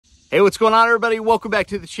Hey, what's going on, everybody? Welcome back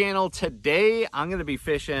to the channel. Today I'm going to be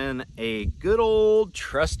fishing a good old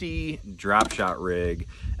trusty drop shot rig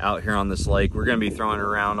out here on this lake. We're going to be throwing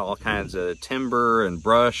around all kinds of timber and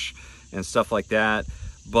brush and stuff like that,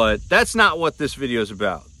 but that's not what this video is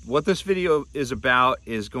about. What this video is about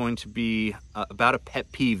is going to be about a pet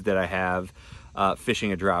peeve that I have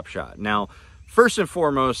fishing a drop shot. Now, first and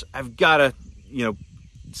foremost, I've got to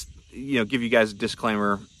give you guys a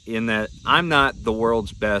disclaimer in that I'm not the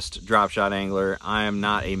world's best drop shot angler. I am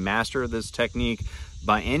not a master of this technique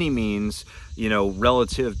by any means,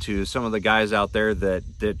 relative to some of the guys out there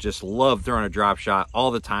that just love throwing a drop shot all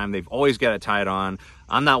the time. They've always got it tied on.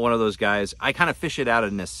 I'm not one of those guys. I kind of fish it out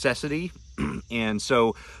of necessity. And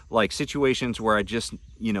so like situations where I just,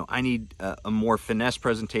 I need a more finesse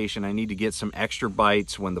presentation. I need to get some extra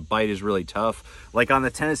bites when the bite is really tough, like on the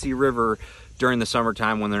Tennessee River during the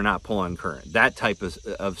summertime when they're not pulling current, that type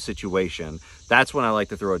of situation. That's when I like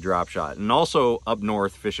to throw a drop shot. And also up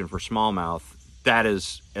north fishing for smallmouth, that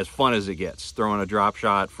is as fun as it gets. Throwing a drop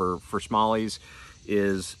shot for smallies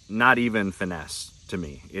is not even finesse to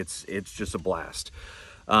me. It's just a blast.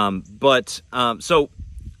 So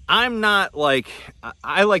I'm not like,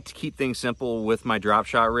 I like to keep things simple with my drop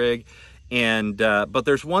shot rig. And, but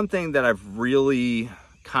there's one thing that I've really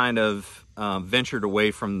kind of ventured away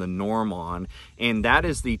from the norm on, and that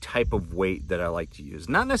is the type of weight that I like to use.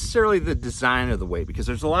 Not necessarily the design of the weight, because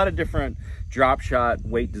there's a lot of different drop shot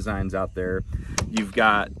weight designs out there. You've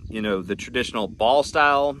got, the traditional ball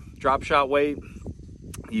style drop shot weight.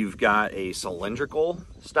 You've got a cylindrical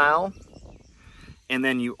style. And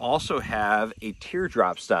then you also have a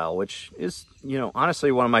teardrop style, which is,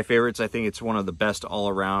 honestly one of my favorites. I think it's one of the best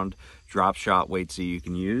all-around drop shot weights that you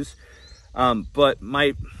can use. But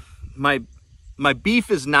my beef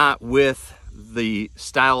is not with the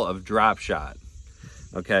style of drop shot,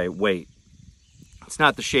 okay, weight. It's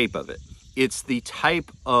not the shape of it. It's the type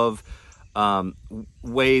of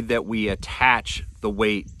way that we attach the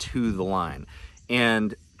weight to the line.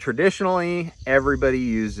 And traditionally, everybody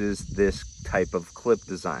uses this type of clip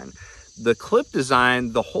design. The clip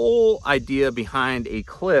design, the whole idea behind a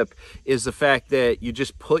clip is the fact that you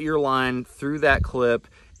just put your line through that clip,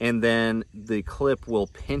 and then the clip will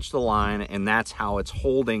pinch the line, and that's how it's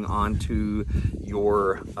holding onto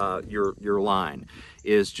your line,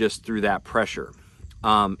 is just through that pressure.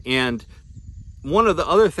 And one of the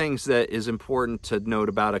other things that is important to note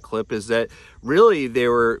about a clip is that really they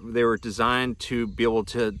were designed to be able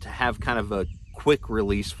to have kind of a quick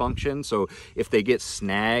release function. So if they get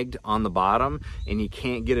snagged on the bottom and you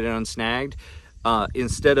can't get it unsnagged,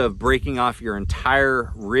 instead of breaking off your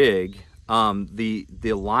entire rig,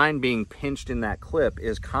 the line being pinched in that clip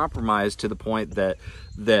is compromised to the point that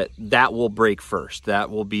will break first. That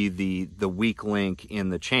will be the weak link in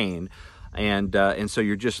the chain. And so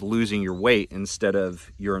you're just losing your weight instead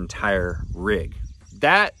of your entire rig.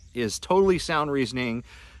 That is totally sound reasoning.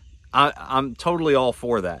 I'm totally all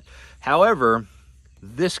for that. However,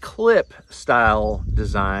 this clip style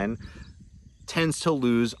design tends to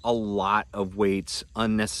lose a lot of weights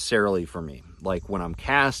unnecessarily for me. Like when I'm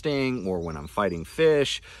casting or when I'm fighting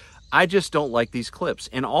fish, I just don't like these clips.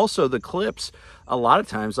 And also the clips, a lot of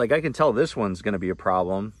times, like I can tell this one's gonna be a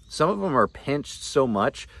problem. Some of them are pinched so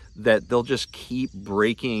much that they'll just keep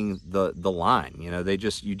breaking the line.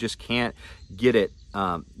 You just can't get it,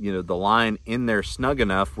 the line in there snug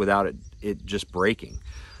enough without it just breaking.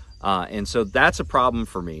 And so that's a problem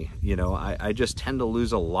for me. I just tend to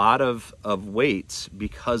lose a lot of weights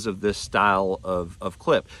because of this style of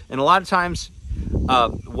clip. And a lot of times,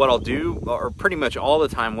 what I'll do, or pretty much all the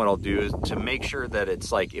time what I'll do, is to make sure that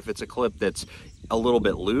it's like, if it's a clip that's a little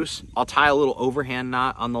bit loose, I'll tie a little overhand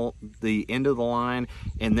knot on the end of the line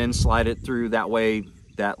and then slide it through. That way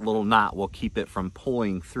that little knot will keep it from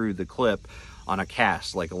pulling through the clip on a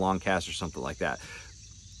cast, like a long cast or something like that.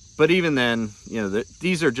 But even then,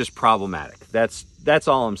 these are just problematic. That's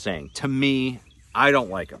all I'm saying. To me, I don't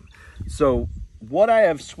like them. So what I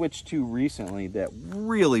have switched to recently that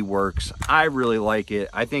really works, I really like it,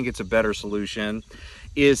 I think it's a better solution,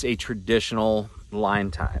 is a traditional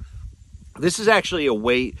line tie. This is actually a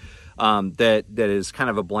weight that is kind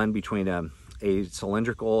of a blend between a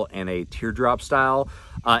cylindrical and a teardrop style,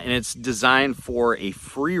 and it's designed for a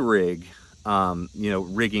free rig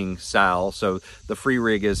rigging style. So the free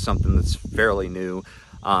rig is something that's fairly new,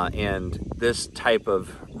 and this type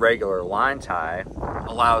of regular line tie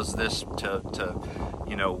allows this to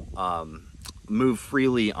move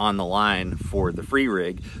freely on the line for the free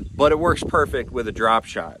rig, but it works perfect with a drop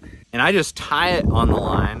shot. And I just tie it on the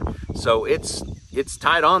line, so it's it's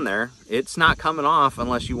tied on there. It's not coming off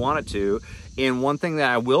unless you want it to. And one thing that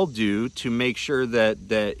I will do to make sure that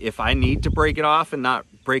if I need to break it off and not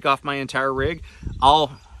break off my entire rig,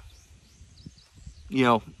 I'll, you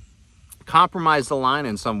know, compromise the line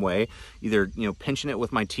in some way, either, you know, pinching it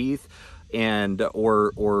with my teeth and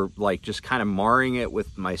or like just kind of marring it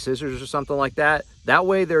with my scissors or something like that. That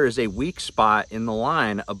way there is a weak spot in the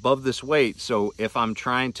line above this weight, so if I'm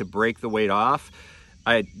trying to break the weight off,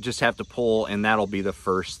 I just have to pull and that'll be the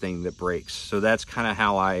first thing that breaks. So that's kind of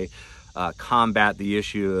how I combat the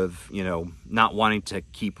issue of, you know, not wanting to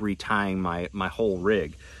keep retying my whole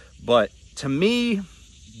rig. But to me,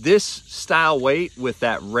 this style weight with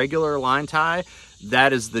that regular line tie,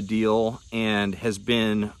 that is the deal, and has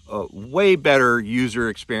been a way better user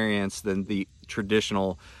experience than the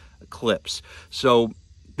traditional clips. So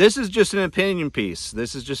this is just an opinion piece.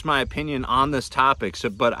 This is just my opinion on this topic. So,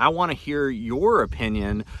 but I want to hear your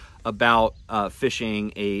opinion about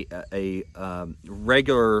fishing a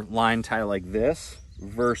regular line tie like this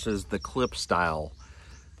versus the clip style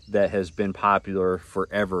that has been popular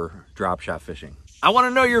forever drop shot fishing. I want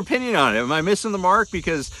to know your opinion on it. Am I missing the mark?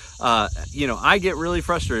 Because, you know, I get really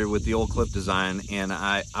frustrated with the old clip design, and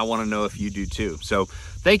I want to know if you do too. So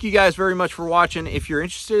thank you guys very much for watching. If you're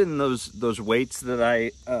interested in those weights that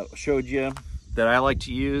I showed you that I like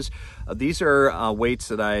to use, these are weights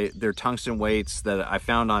that they're tungsten weights that I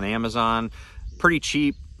found on Amazon. Pretty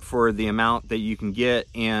cheap for the amount that you can get,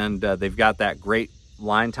 and they've got that great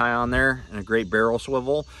line tie on there and a great barrel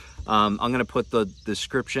swivel. I'm going to put the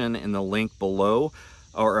description in the link below,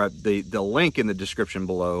 or the link in the description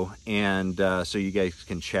below, and so you guys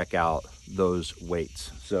can check out those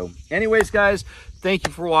weights. So anyways, guys, thank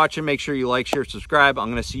you for watching. Make sure you like, share, subscribe.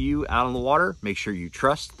 I'm going to see you out on the water. Make sure you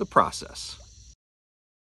trust the process.